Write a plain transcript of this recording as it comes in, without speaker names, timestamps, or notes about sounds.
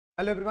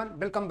Hello everyone,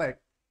 welcome back.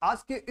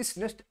 आज के इस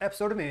नेक्स्ट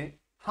एपिसोड में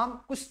हम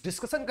कुछ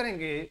डिस्कशन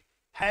करेंगे।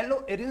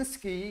 हैलोएरिन्स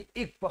की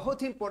एक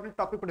बहुत ही इंपॉर्टेंट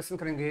टॉपिक पर डिस्कशन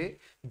करेंगे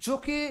जो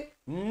कि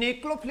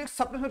न्यूक्लियोफिलिक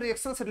सब्स्टिट्यूशन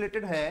रिएक्शन से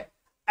रिलेटेड है।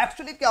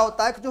 एक्चुअली क्या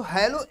होता है कि जो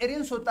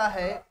हैलोएरिन्स होता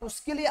है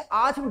उसके लिए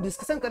आज हम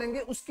डिस्कशन करेंगे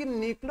उसकी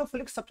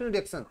न्यूक्लियोफिलिक सब्स्टिट्यूशन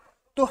रिएक्शन।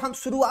 तो हम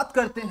शुरुआत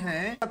करते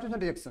हैं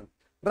सब्स्टिट्यूशन रिएक्शन।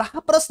 रहा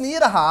प्रश्न ये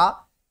रहा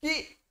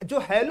कि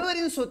जो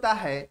हैलोएरिन्स होता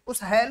है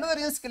उस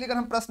हैलोएरिन्स के लिए अगर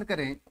हम प्रश्न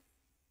करें,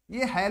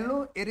 ये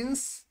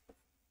हैलोएरिन्स,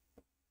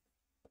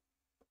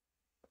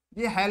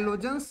 ये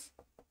हैलोजेंस,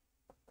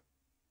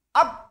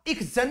 अब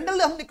एक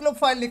जनरल हम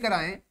न्यूक्लियोफाइल लेकर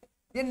आए,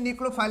 ये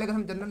न्यूक्लियोफाइल अगर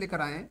हम जनरल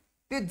लेकर आए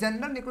तो ये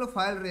जनरल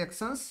न्यूक्लियोफाइल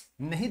रिएक्शंस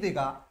नहीं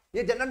देगा।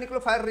 ये जनरल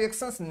न्यूक्लियोफाइल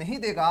रिएक्शंस नहीं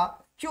देगा।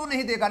 क्यों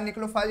नहीं देगा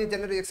न्यूक्लियोफाइल? ये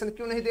जनरल रिएक्शन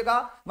क्यों नहीं देगा?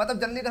 मतलब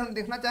जनरली अगर हम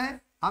देखना चाहें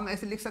हम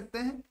ऐसे लिख सकते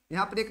हैं,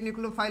 यहाँ पर एक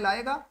न्यूक्लियोफाइल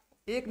आएगा,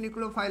 एक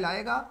न्यूक्लियोफाइल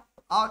आएगा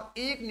और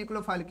एक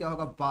न्यूक्लियोफाइल क्या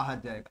होगा, बाहर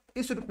जाएगा,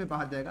 इस रूप में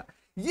बाहर जाएगा।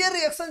 ये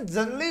रिएक्शन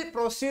जनरली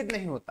प्रोसीड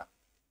नहीं होता।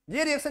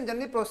 ये रिएक्शन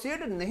जनरली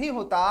प्रोसीड नहीं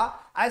होता।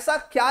 ऐसा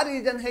क्या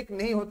रीजन है कि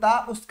नहीं होता?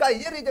 उसका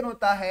ये रीजन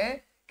होता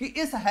है कि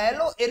इस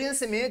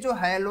हैलोएरिन्स में जो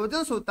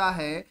हैलोजेंस होता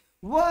है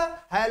वह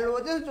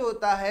हैलोजेंस जो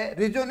होता है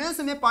रेजोनेंस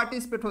में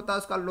पार्टिसिपेट होता है।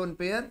 उसका लोन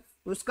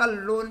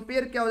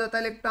पेयर क्या हो जाता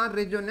है, इलेक्ट्रॉन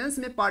रेजोनेंस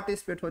में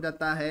पार्टिसिपेट हो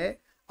जाता है।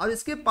 और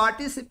इसके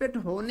पार्टिसिपेट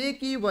होने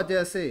की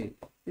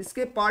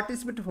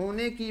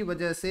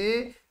वजह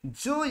से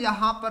जो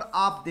यहां पर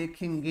आप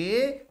देखेंगे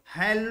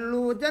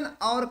हैलोजन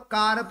और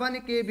कार्बन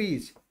के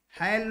बीच,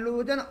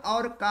 हैलोजन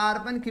और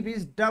कार्बन के बीच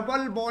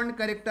डबल बॉन्ड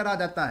कैरेक्टर आ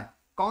जाता है।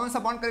 कौन सा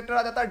बॉन्ड कैरेक्टर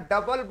आ जाता है?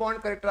 डबल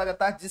बॉन्ड कैरेक्टर आ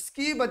जाता है,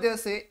 जिसकी वजह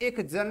से एक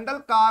जनरल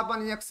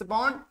कार्बन एक्स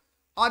बॉन्ड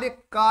और एक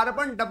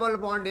कार्बन डबल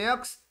बॉन्ड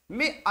एक्स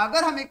में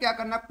अगर हमें क्या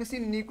करना, किसी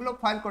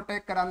न्यूक्लियोफाइल को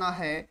अटैक कराना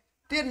है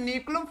तो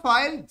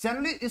न्यूक्लियोफाइल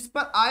जनरली इस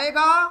पर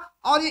आएगा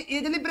और ये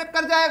इजीली ब्रेक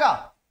कर जाएगा।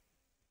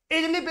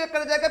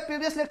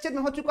 प्रीवियस लेक्चर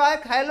में हो चुका है।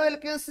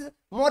 हैलोएल्केन्स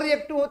मोर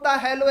रिएक्टिव होता है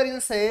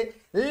हैलोएरिन्स से,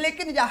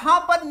 लेकिन यहां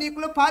पर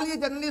न्यूक्लियोफाइल ये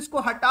जनरली इसको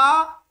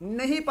हटा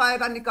नहीं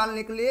पाएगा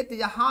निकालने के लिए, तो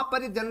यहां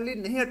पर ये जनरली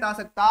नहीं हटा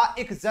सकता।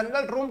 एक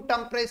जनरल रूम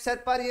टेम्परेचर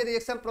पर ये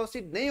रिएक्शन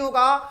प्रोसीड नहीं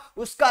होगा।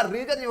 उसका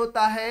रीजन ये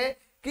होता है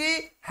कि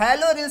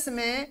हैलोएरिन्स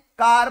में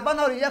कार्बन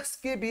और एक्स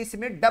के बीच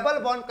में डबल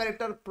बॉन्ड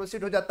कैरेक्टर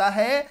प्रोसीड हो जाता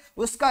है।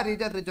 उसका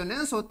रीजन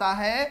रेजोनेंस होता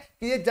है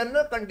कि ये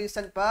जनरल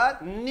कंडीशन पर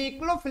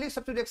न्यूक्लियोफिलिक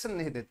सब्स्टिट्यूशन रिएक्शन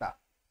नहीं देता।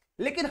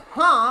 लेकिन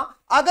हां,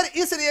 अगर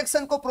इस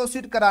रिएक्शन को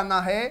प्रोसीड कराना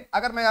है,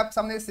 अगर मैं आपके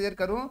सामने शेयर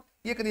करूं,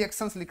 ये एक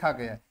रिएक्शन लिखा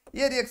गया है,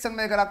 ये रिएक्शन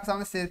मैं अगर आपके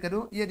सामने शेयर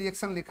करूं, ये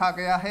रिएक्शन लिखा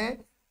गया है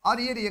और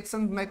ये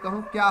रिएक्शन मैं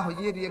कहूं क्या हो,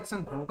 ये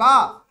रिएक्शन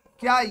होगा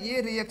क्या,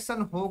 ये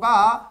रिएक्शन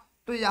होगा,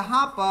 तो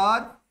यहां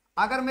पर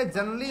अगर मैं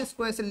जनरली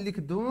इसको ऐसे लिख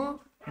दूं,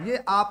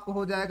 ये आपको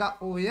हो जाएगा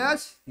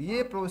OH।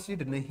 ये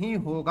प्रोसीड नहीं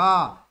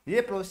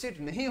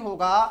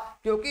होगा,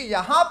 क्योंकि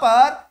यहां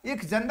पर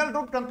एक जनरल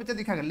रूम टेम्परेचर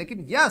दिखा गया।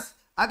 लेकिन यस,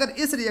 अगर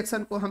इस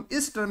रिएक्शन को हम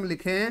इस टर्म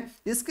लिखें,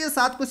 इसके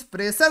साथ कुछ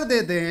प्रेशर दे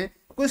दें,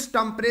 कुछ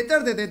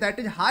टेम्परेचर दे दें, that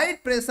is high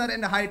pressure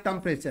and high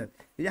temperature,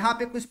 यहाँ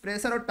पे कुछ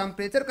प्रेशर और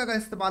टेम्परेचर का अगर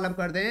इस्तेमाल हम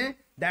कर दें,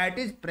 दैट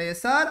इज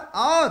प्रेशर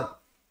और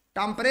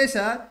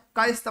टेम्परेचर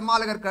का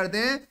इस्तेमाल अगर कर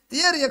दें, तो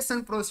ये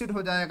रिएक्शन प्रोसीड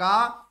हो जाएगा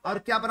और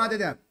क्या बना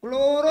देगा,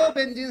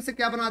 क्लोरोबेंजीन से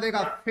क्या बना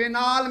देगा,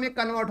 फेनॉल में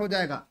कन्वर्ट हो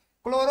जाएगा।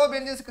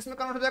 क्लोरोबेंजीन से किसमें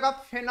कन्वर्ट हो जाएगा,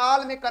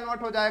 फेनॉल में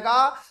कन्वर्ट हो जाएगा।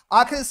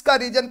 आखिर इसका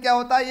रीजन क्या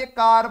होता है, ये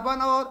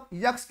कार्बन और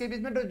एक्स के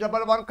बीच में जो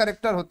डबल बॉन्ड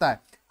कैरेक्टर होता है।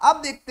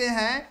 अब देखते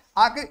हैं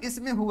आखिर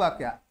इसमें हुआ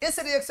क्या। इस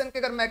रिएक्शन के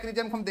अगर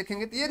मैकेनिज्म को हम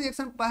देखेंगे तो ये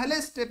रिएक्शन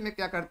पहले स्टेप में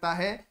क्या करता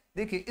है,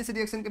 देखिए इस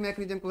रिएक्शन के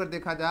मैकेनिज्म को अगर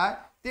देखा जाए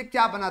तो ये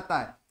क्या बनाता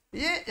है,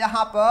 ये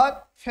यहाँ पर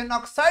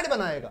फेनॉक्साइड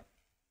बनाएगा,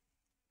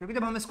 क्योंकि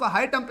जब हम इसको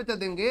हाई टेम्परेचर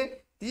देंगे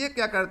तो ये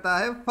क्या करता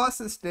है,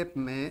 फर्स्ट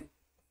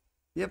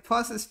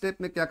स्टेप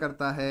में क्या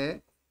करता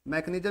है,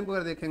 मैकेनिज्म को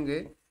अगर देखेंगे,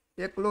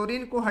 ये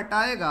क्लोरीन को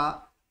हटाएगा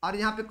और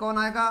यहाँ पे कौन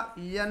आएगा,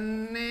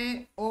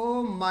 NaO-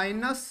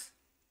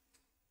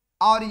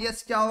 और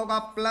यस क्या होगा,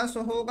 प्लस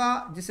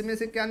होगा, जिसमें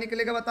से क्या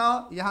निकलेगा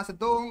बताओ, यहाँ से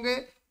 2 होंगे,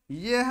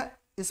 यह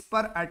इस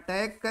पर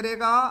अटैक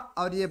करेगा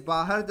और ये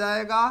बाहर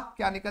जाएगा,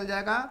 क्या निकल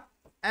जाएगा,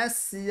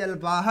 HCl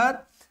बाहर,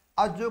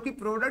 और जो कि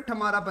प्रोडक्ट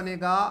हमारा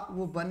बनेगा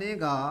वो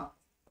बनेगा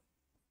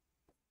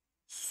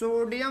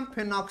सोडियम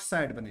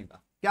फेनॉक्साइड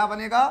बनेगा। क्या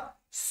बनेगा,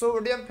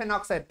 सोडियम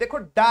फेनॉक्साइड। देखो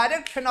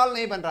डायरेक्ट फेनॉल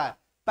नहीं बन रहा है,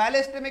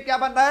 पहले स्टेप में क्या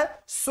बन रहा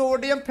है,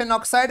 सोडियम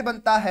फेनॉक्साइड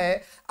बनता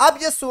है। अब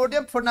ये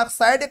सोडियम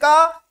फेनॉक्साइड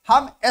का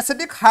हम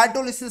एसिडिक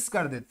हाइड्रोलिसिस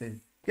कर देते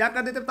हैं। क्या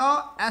कर देते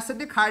बताओ,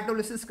 एसिडिक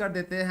हाइड्रोलिसिस कर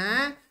देते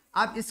हैं।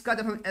 अब इसका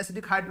जब हम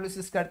एसिडिक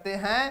हाइड्रोलिसिस करते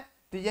हैं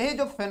तो यही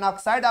जो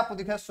फेनॉक्साइड आपको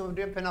दिख रहा है,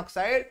 सोडियम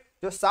फेनॉक्साइड,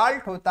 जो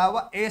साल्ट होता है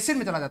वह एसिड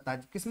में चला जाता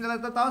है। किस में चला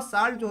जाता है,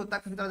 साल्ट जो होता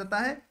है किस में चला जाता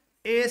है,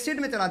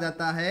 एसिड में चला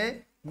जाता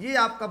है। ये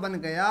आपका बन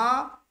गया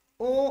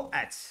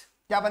OH।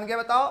 क्या बन गया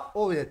बताओ,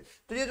 OH।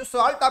 तो ये जो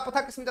सॉल्ट आपको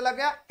था किसमें चला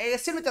गया,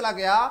 एसिड में चला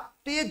गया।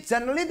 तो ये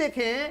जनरली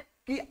देखें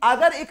कि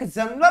अगर एक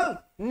जनरल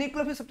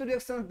न्यूक्लियोफिलिक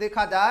सब्स्टिट्यूशन रिएक्शन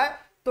देखा जाए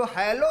तो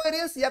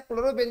हैलोएरिन्स या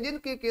क्लोरोबेंजीन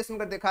के केस में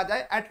अगर देखा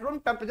जाए एट रूम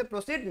टेम्परेचर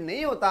प्रोसीड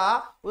नहीं होता।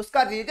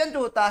 उसका रीजन जो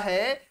होता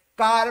है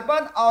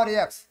कार्बन और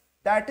एक्स,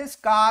 दैट इज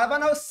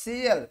कार्बन और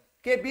Cl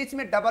के बीच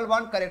में डबल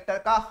बॉन्ड कैरेक्टर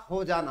का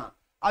हो जाना।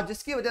 और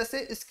जिसकी वजह से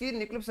इसकी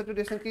न्यूक्लियोफिलिक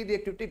सब्स्टिट्यूशन की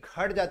रिएक्टिविटी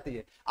घट जाती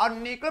है। और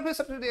न्यूक्लियोफिलिक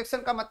सब्स्टिट्यूशन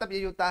रिएक्शन का मतलब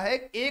यही होता है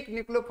एक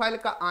न्यूक्लियोफाइल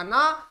का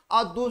आना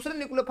और दूसरे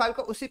न्यूक्लियोफाइल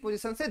का उसी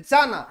पोजीशन से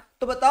जाना।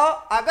 तो बताओ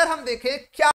अगर हम देखें क्या